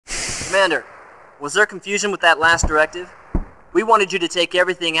Commander, was there confusion with that last directive? We wanted you to take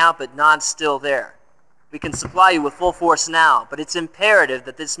everything out, but Nod's still there. We can supply you with full force now, but it's imperative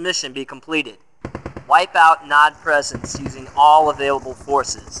that this mission be completed. Wipe out Nod presence using all available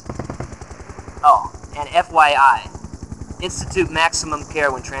forces. Oh, and FYI, institute maximum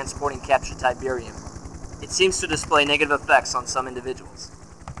care when transporting captured Tiberium. It seems to display negative effects on some individuals.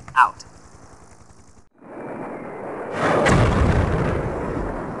 Out.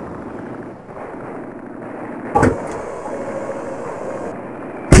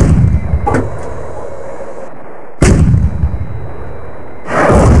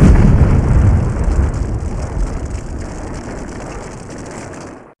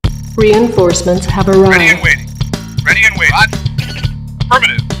 Reinforcements have arrived. Ready and waiting. Ready and waiting. Roger.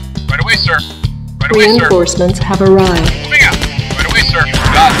 Affirmative. Right away, sir. Right away, sir. Reinforcements have arrived. Moving out. Right away, sir.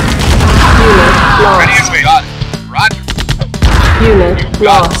 Got it. Unit lost. Ready and waiting. Got it. Roger. Unit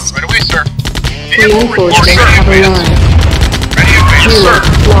lost. Right away, sir. Reinforcements have arrived. Ready and waiting, sir.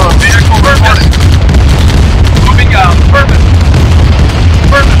 Unit lost. Vehicle reported. Moving out. Affirmative.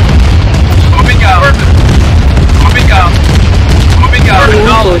 Affirmative. Moving out. Affirmative. Moving out. Moving out.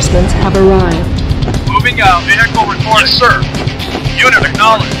 Reinforcements have arrived. Moving out. Vehicle reported. Yes, sir. Unit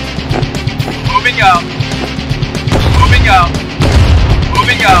acknowledged. Moving out. Moving out.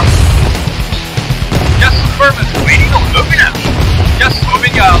 Moving out. Yes, affirmative. Waiting on moving out. Yes,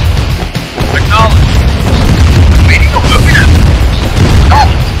 moving out. Acknowledged. Waiting on moving out.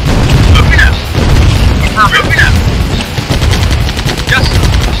 Acknowledged. Moving out. Affirmative. Moving out. Yes,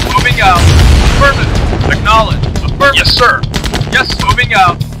 moving out. Affirmative. Acknowledged. Affirmative. Yes, sir. Yes, moving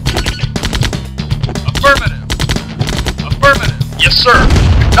out. Affirmative. Affirmative. Yes, sir.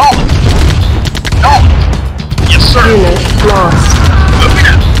 Acknowledged. Acknowledged. Yes, sir. Unit lost. Moving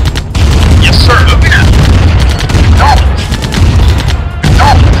out. Yes, sir. Moving out. Acknowledged.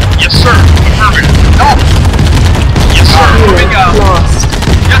 Acknowledged. Yes, sir. Affirmative. Acknowledged. Yes, sir. Moving Unit out. lost.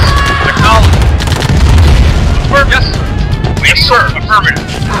 Yes, acknowledged. Affirmative. Yes, sir. Yes, sir. Affirmative.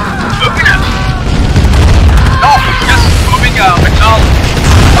 Moving out. Acknowledged. Yes, moving out. Acknowledged.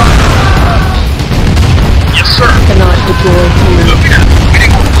 Yes, sir. Cannot deploy here. Moving out.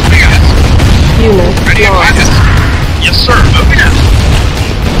 Waiting. Moving out. Unit Ready and lost. waiting. Yes, sir. Moving out.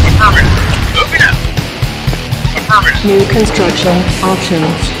 Affirmative. Moving out. Affirmative. New construction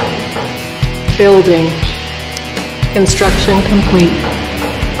options. Building. Construction complete.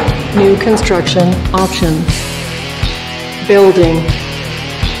 New construction options. Building.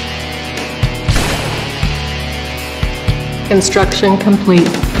 Construction complete.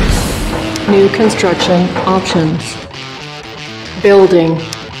 New construction options. Building.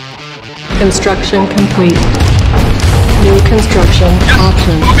 Construction complete. New construction Yes,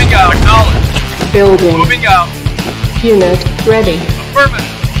 options. moving out. Acknowledged. Building. Moving out. Unit ready. Affirmative.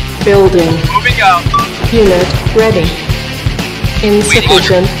 Building. Moving out. Unit ready.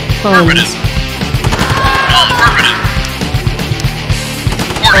 Insufficient funds. Affirmative.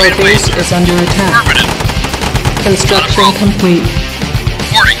 Our base is under attack. Affirmative. Construction complete.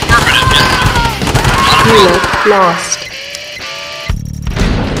 Warning. Affirmative. Unit lost.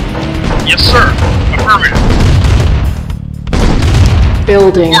 Yes, sir. Affirmative.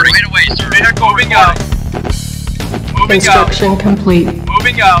 Building. Warning. Right away, sir. Vehicle moving out. Moving Construction complete. out.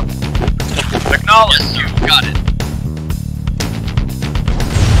 Moving out. Acknowledged. Yes, you got it.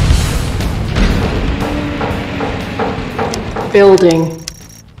 Building.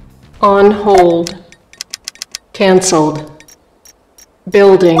 On hold. Cancelled.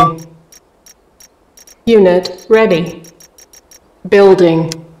 Building. Unit ready. Building.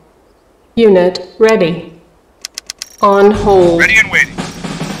 Unit ready. On hold. Ready and waiting.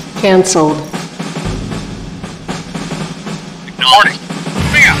 Cancelled. Acknowledged.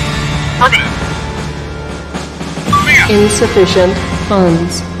 Moving out. Affirmative. Moving out. Insufficient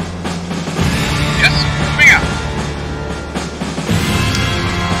funds. Yes, moving out.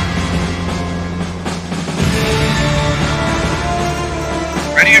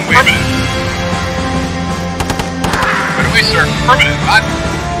 Ready and waiting. Right away, sir. Affirmative.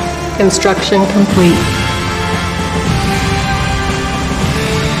 Roger. Construction complete.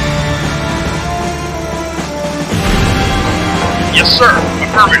 Yes, sir.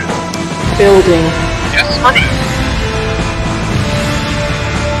 Affirmative. Building. Yes, affirmative.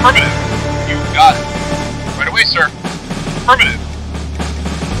 Affirmative. You got it. Right away, sir. Affirmative.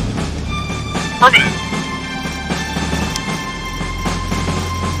 Affirmative.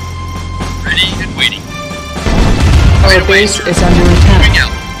 Ready and waiting. Our base is under attack. Moving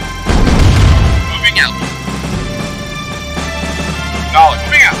out. Moving out. Acknowledge.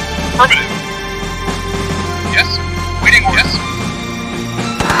 Moving out. Affirmative. Yes. Waiting order. Yes.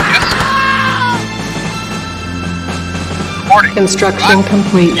 Yes. Reporting. Construction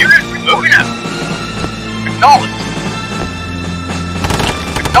complete. Unit moving out. Acknowledged.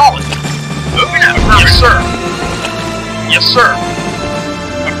 Acknowledged. Moving out. Yes, sir. Yes, sir.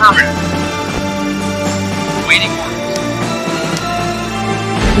 Affirmative. Waiting orders.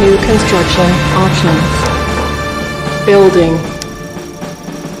 New construction options. Building.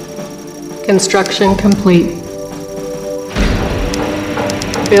 Construction complete.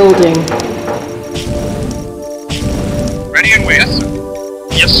 Building. Ready and waiting.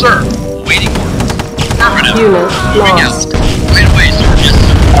 Yes, sir. Waiting orders. Affirmative. Unit Moving lost. out. Right away, sir. Yes,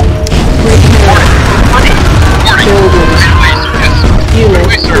 sir. Repair. Reporting. Building. Right away, sir. Yes, sir. Unit Right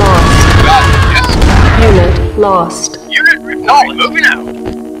away, sir. lost. Got it. Yes, sir. Unit lost. Unit reporting. Moving out.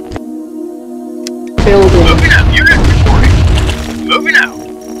 Building. Moving out. Unit reporting. Moving out.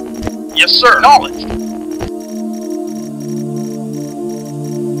 Yes, sir. Acknowledged.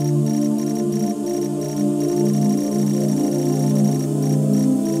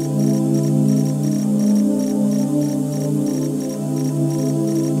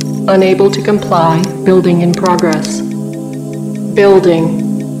 Unable to comply. Building in progress. Building.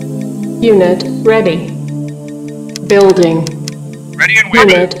 Unit ready. Building. Ready and waiting.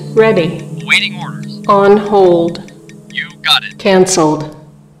 Unit ready. Waiting orders. On hold. You got it. Cancelled.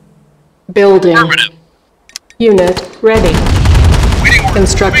 Building. Affirmative. Unit ready. Waiting orders.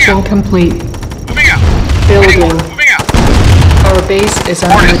 Construction complete. Moving out. Building. Waiting orders. Moving out. Our base is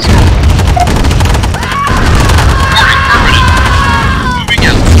under Orders. attack. Affirmative. Moving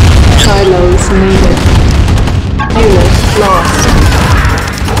out. Silos needed. Unit lost.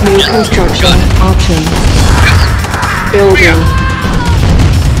 New construction options. Yes. Building.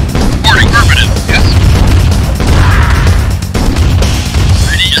 Reporting. Affirmative. Yes.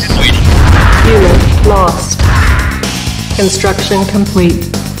 Ready. Yes. Waiting. Unit lost. Construction complete.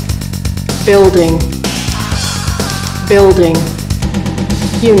 Building. Building.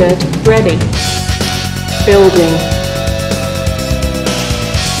 Unit ready. Building.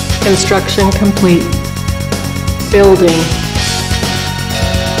 Construction complete. Building.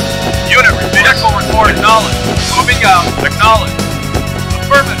 Unit vehicle report acknowledged. Moving out. Acknowledged.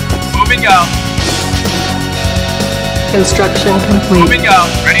 Affirmative. Moving out. Construction complete. Moving out.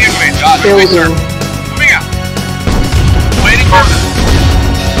 Ready and waiting. Got it. Wait, sir. Building. Moving out. Waiting order.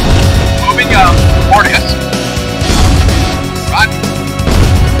 Moving out. Report. Yes. Roger.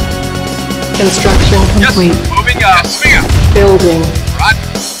 Construction Yes. complete. Moving out. Yes. Moving out. Building. Roger.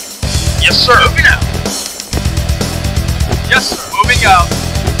 Yes, sir. Moving out. Yes, sir. Moving out.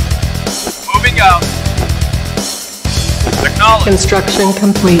 Moving out. Acknowledge. Construction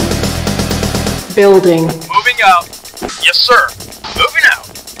complete. Building. Moving out. Yes, sir. Moving out.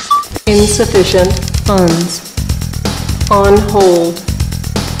 Insufficient funds. On hold.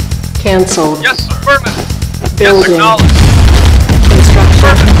 Cancelled. Yes, sir. Affirmative. Yes, Building. acknowledge. Construction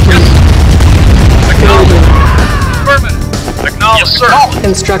Affirmative. complete. Yes. Acknowledge. Building. Affirmative. Acknowledge. Yes, sir. Acknowledge.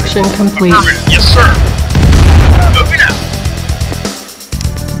 Construction complete. Affirmative. Yes, sir. Moving out.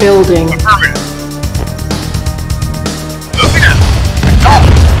 Building. Affirmative. Moving out.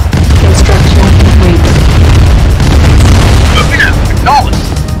 Acknowledge. Construction complete. Moving out. Acknowledge.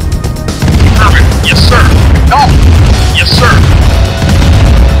 Affirmative. Yes, sir. Acknowledge. Yes, sir.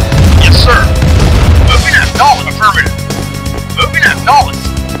 Yes, sir. Moving out. Acknowledge. Affirmative. Moving out. Acknowledge.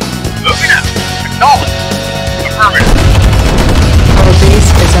 Moving out. Acknowledge. Affirmative. Our base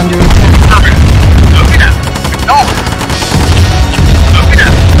is under attack. Affirmative. Moving out. Acknowledge. Moving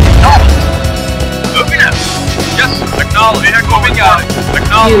out. Acknowledge. Moving out. Yes, sir. Acknowledge. Moving out.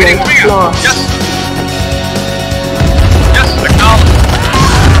 Acknowledge. Unit Moving out. lost. Yes, sir. Yes, acknowledge.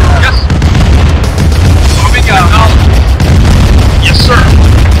 Yes. Moving out. Acknowledge. Yes, sir.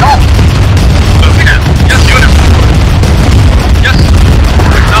 Acknowledge. Moving out. Yes, unit. Yes.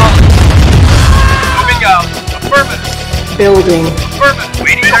 Acknowledge. Moving out. Affirmative. Building. Affirmative.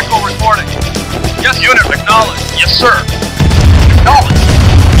 Waiting. Vehicle reporting. Yes, unit. Acknowledge. Yes, sir. Acknowledge.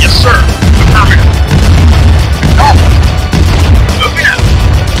 Yes, sir. Affirmative. Acknowledge. Moving out.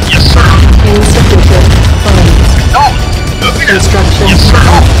 Yes, sir. Insufficient funds. Acknowledge. Moving out. Construction Yes, sir.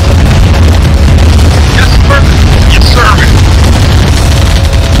 complete. Yes, affirmative. Yes, sir.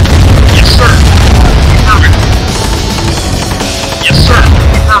 Yes, sir. Affirmative. Yes, sir.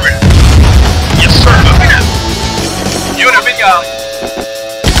 Affirmative. Yes, sir. Moving out. Unit moving out.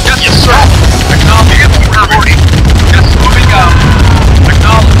 Yes, sir. Acknowledge. Reporting. Yes, moving out.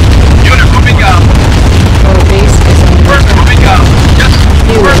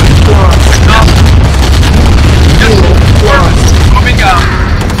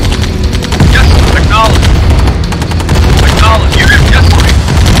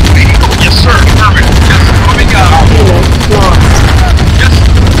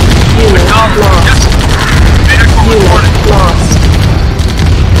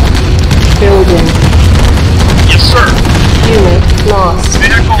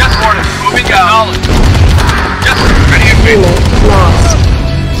 waiting. Unit lost.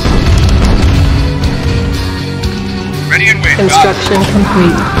 Ready and waiting. Construction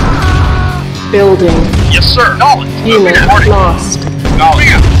complete. Building. Yes, sir. Knowledge. Unit Reporting. lost. Knowledge.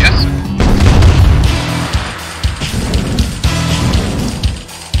 Yes, sir.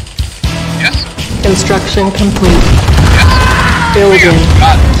 Yes, sir. Construction complete. Yes, sir. Building.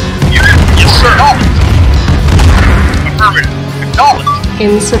 Got it. Unit. Yes, sir. Knowledge. Affirmative. Acknowledge.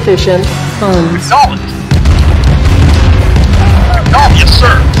 Insufficient funds. Acknowledge. Acknowledge. Yes,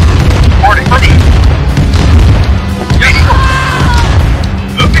 sir. Reporting. Ready. Yes, sir.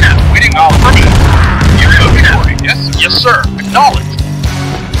 Moving out. Waiting. Knowledge. Ready. Unit. Moving out. Yes, sir. Yes, sir. Acknowledge.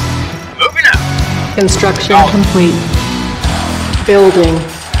 Moving out. Construction Knowledge. complete. Building.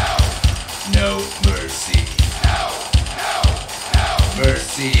 No mercy.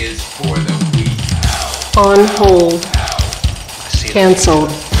 Mercy is for the weak. On hold. Cancelled.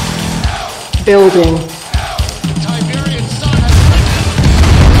 Building.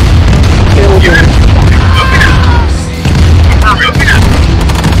 Building. Moving out. Moving out.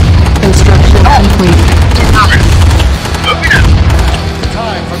 Construction complete. Affirmative. Moving out.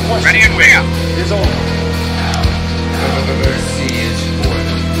 Ready and waiting out. Mercy is for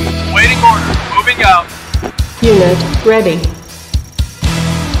the weak. Waiting order. Moving out. Unit ready.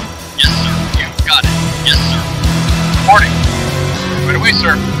 Yes, sir. You got it. Yes, sir. Reporting. Right away,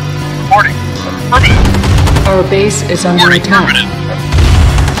 sir. Reporting. Affirmative. Our base is under Reporting. attack. Affirmative.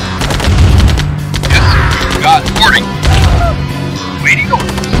 Yes, sir. You got it. Reporting. Waiting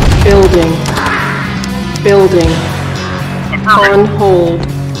order. Building. Building. Affirmative. On hold.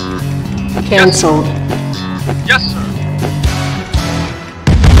 Cancelled. Yes, sir.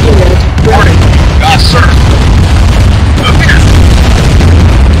 Unit ready. Yes, sir. Moving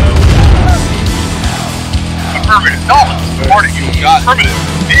out. Affirmative. Knowledge. Reporting. You got it. Affirmative.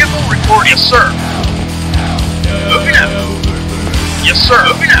 Vehicle report. Yes, sir. Moving out. Yes, sir.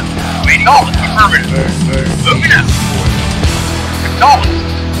 Moving out. Waiting. Knowledge. Affirmative. Moving out. Acknowledge.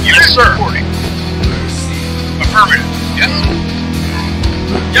 Yes, sir. Reporting. Affirmative. Yes, sir.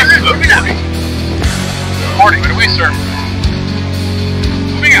 Yes, sir. Moving out. Reporting. Right away, sir.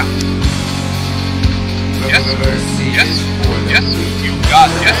 Moving out. Yes, sir. Yes, sir. Yes, sir. You got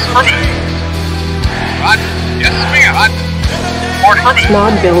it. Yes, sir. Affirmative. Roger. Yes, moving out. Roger. Reporting. Affirmative.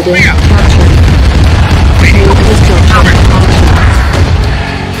 Nod building Moving out. captured. Waiting. New construction Affirmative. options.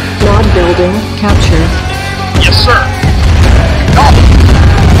 Nod building captured. Yes, sir. Acknowledge.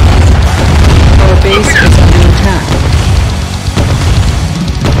 Our base is under attack.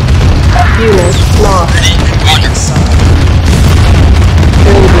 Unit lost. Ready. Roger.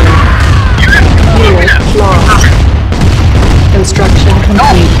 Building. Unit. Moving Unit out. lost. Affirmative. Construction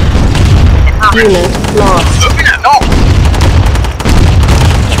complete. Affirmative. Unit lost. Moving out. Knowledge.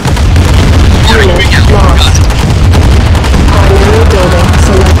 Unit Moving out. lost. Got it. Primary building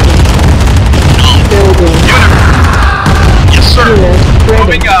selected. Building. Unit. Yes, sir. Unit ready.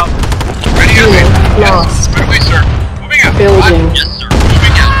 Moving out. Ready and Unit waiting. lost. Yes. Right away, sir. Moving out. Building. Yes, sir.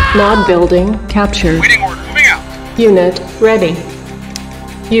 Moving out. Nod building captured. Waiting order. Moving out. Unit ready.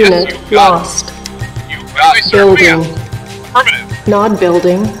 Unit you got it. lost. You got it, sir. Moving Building. out. Affirmative. Nod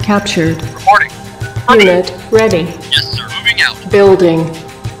building captured. Reporting. Unit ready. Yes, sir. Moving out. Building.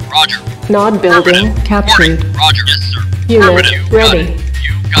 Roger. Nod building Affirmative. captured. Reporting. Roger. Yes, sir. Unit Affirmative. You got ready. it.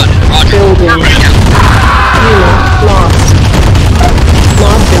 You got it. Roger. Building. Affirmative. Unit lost.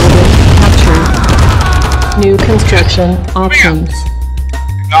 Nod building captured. New construction options.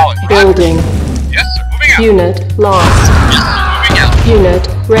 Acknowledge. Roger. Building. Yes, sir. Moving out. Unit lost. Yes, sir. Moving out. Unit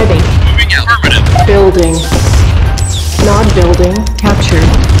ready. Moving out. Affirmative. Building. Nod building captured.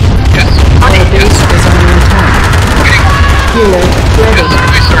 Yes, sir. Our Yes, base sir. is under attack. Waiting order. Unit Yes, ready. sir.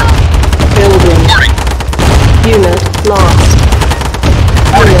 Yes, sir. Building. Reporting. Unit lost.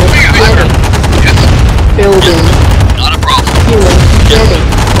 Reporting. Unit Moving out. Yes, sir. ready. Yes, sir. Building. Not a problem. Unit ready.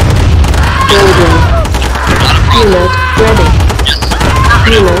 Building. Not a problem. Unit ready. Yes, sir.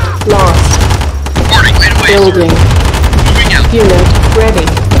 Affirmative. Unit lost. Reporting. Right away, sir. Building. Moving out. Unit ready.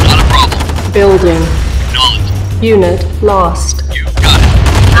 Not a problem. Building. Acknowledge. Unit lost. You got it.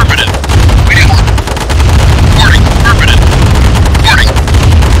 Affirmative. Waiting, sir. Reporting. Affirmative. Reporting.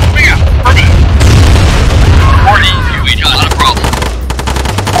 Moving out. Affirmative. Reporting. We got not a problem.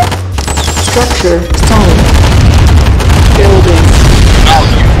 Structure solid. Building.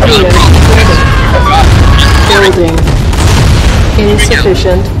 Acknowledge. You not a Unit problem. Yes, ready. sir. You got it. Yes, sir. Building.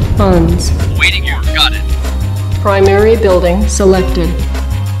 Insufficient funds. Waiting. You got it. Primary building selected.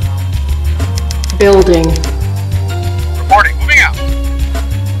 Building. Reporting. Moving out.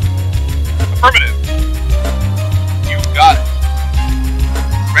 Affirmative. You got it.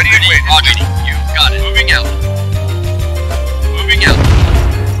 Ready and waiting. Roger. You got it. Moving out.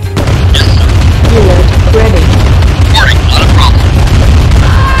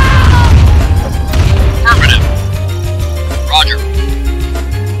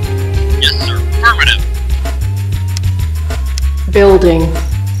 Building.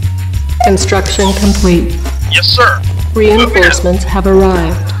 Construction complete. Yes, sir. Reinforcements have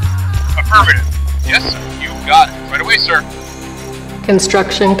arrived. Affirmative. Yes, sir. You got it. Right away, sir.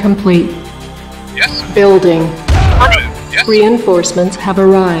 Construction complete. Yes, sir. Building. Affirmative. Yes, sir. Reinforcements have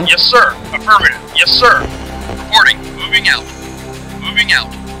arrived. Yes, sir. Affirmative. Yes, sir. Reporting. Moving out. Moving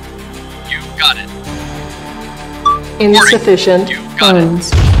out. You got it. Insufficient You got it.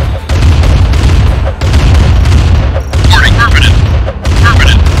 funds. Reporting. Affirmative.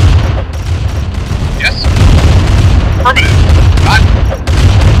 Affirmative. Yes, sir. Affirmative. Got it.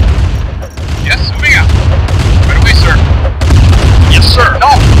 Yes, moving out. Right away, sir. Yes, sir.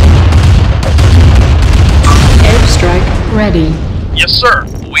 No. Airstrike ready. Yes, sir.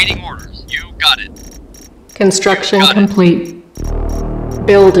 Awaiting orders. You got it. Construction Got it. complete.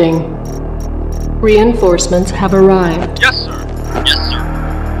 Building. Reinforcements have arrived. Yes, sir. Yes, sir.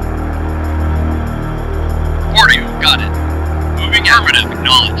 Reporting. Got it. Moving out. Affirmative.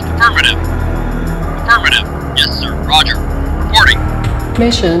 Acknowledged. Affirmative. Affirmative. Yes, sir. Roger. Reporting.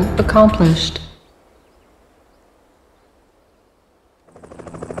 Mission accomplished.